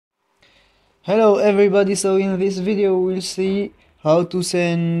Hello everybody, so in this video we'll see how to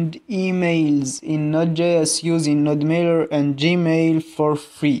send emails in Node.js using NodeMailer and Gmail for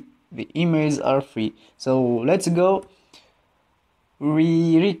free. The emails are free. So let's go.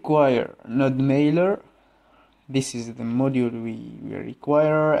 We require NodeMailer. This is the module we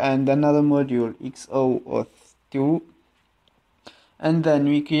require, and another module XOAuth2. And then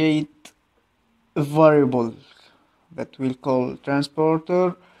we create a variable that we'll call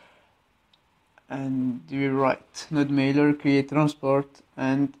transporter, and we write NodeMailer create transport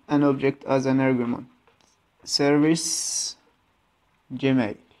and an object as an argument, service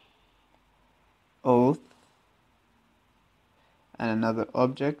Gmail auth, and another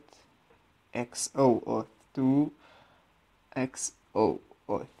object XOAuth2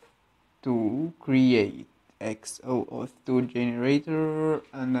 XOAuth2 create XOAuth2 generator,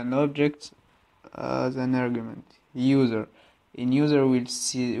 and an object as an argument user. In user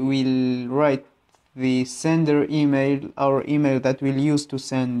we'll write the sender email, our email that we'll use to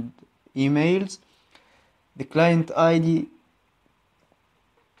send emails, the client ID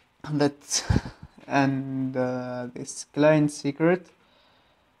that and this client secret,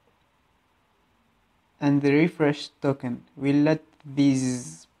 and the refresh token. We'll let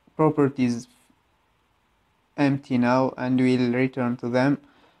these properties empty now and we'll return to them.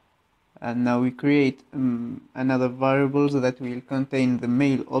 And now we create another variable that will contain the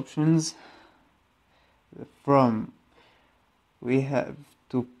mail options. From we have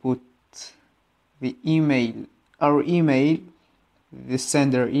to put the email, our email, the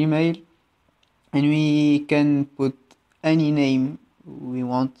sender email, and we can put any name we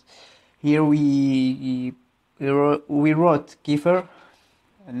want. Here we wrote Kiefer,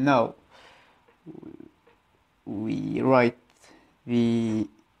 and now we write the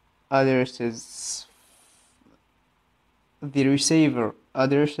addresses, the receiver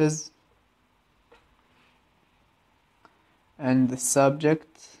addresses, and the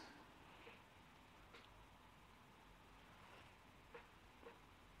subject,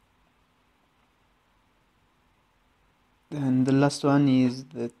 and the last one is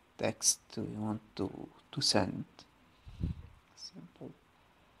the text we want to send. Simple.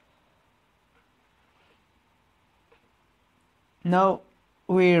 Now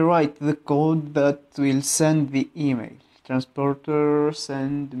we write the code that will send the email. Transporter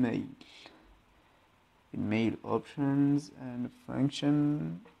send mail. The mail options and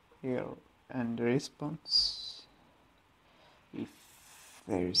function here, and response. If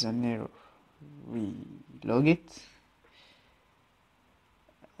there is an error, we log it,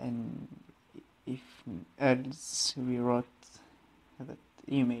 and if else, we wrote that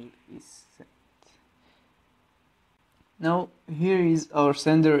email is sent. Now here is our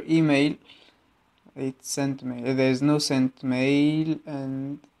sender email. It's sent mail. There is no sent mail,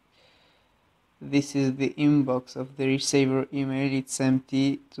 and this is the inbox of the receiver email. It's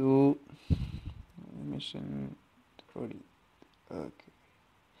empty to mission 40. Okay.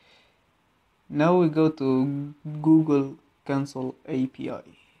 Now we go to Google Console API.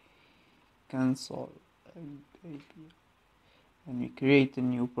 Console API, and we create a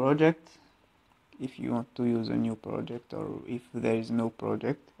new project. If you want to use a new project, or if there is no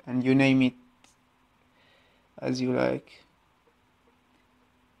project, and you name it as you like.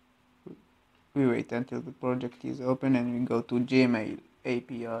 We wait until the project is open, and we go to Gmail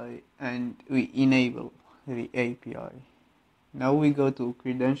API and we enable the API. Now we go to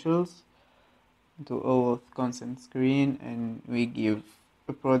credentials, to OAuth consent screen, and we give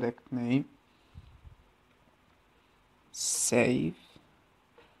a product name, save,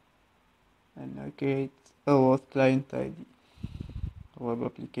 and I create OAuth client ID, web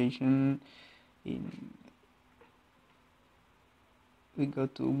application. We go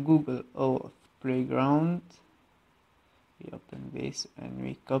to Google OAuth Playground, we open this and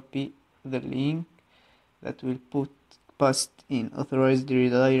we copy the link that will paste in authorized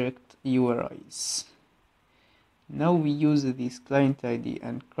redirect URIs. Now we use this client ID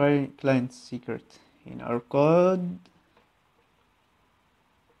and client secret in our code.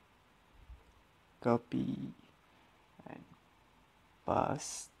 Copy and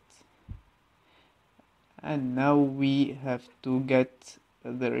paste. And now we have to get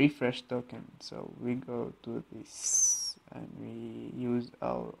the refresh token, so we go to this and we use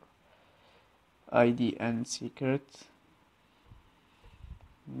our ID and secret.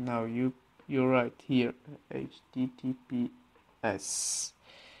 Now you write here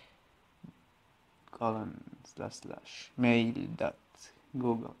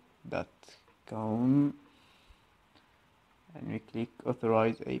https://mail.google.com, and we click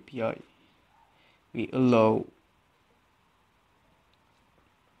authorize API. We allow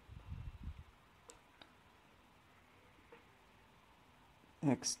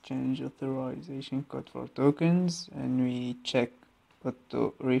exchange authorization code for tokens, and we check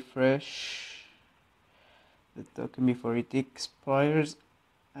auto refresh the token before it expires,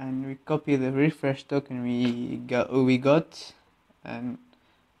 and we copy the refresh token we got and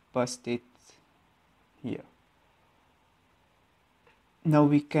paste it here. Now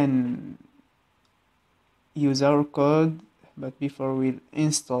we can use our code, but before we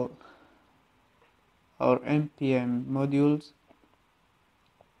install our npm modules,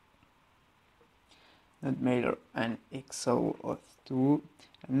 NodeMailer and XOAuth2,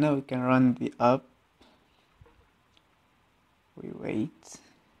 and now we can run the app. We wait,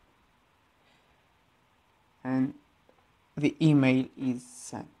 and the email is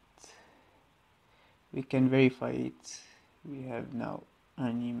sent. We can verify it. We have now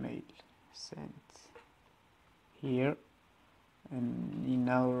an email sent here, and in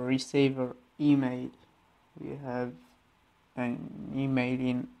our receiver email we have an email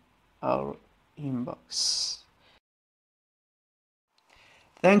in our inbox.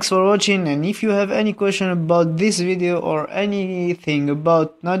 Thanks for watching, and if you have any question about this video or anything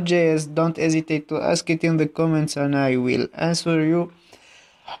about Node.js, don't hesitate to ask it in the comments and I will answer you.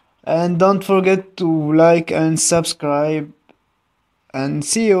 And don't forget to like and subscribe, and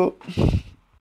see you.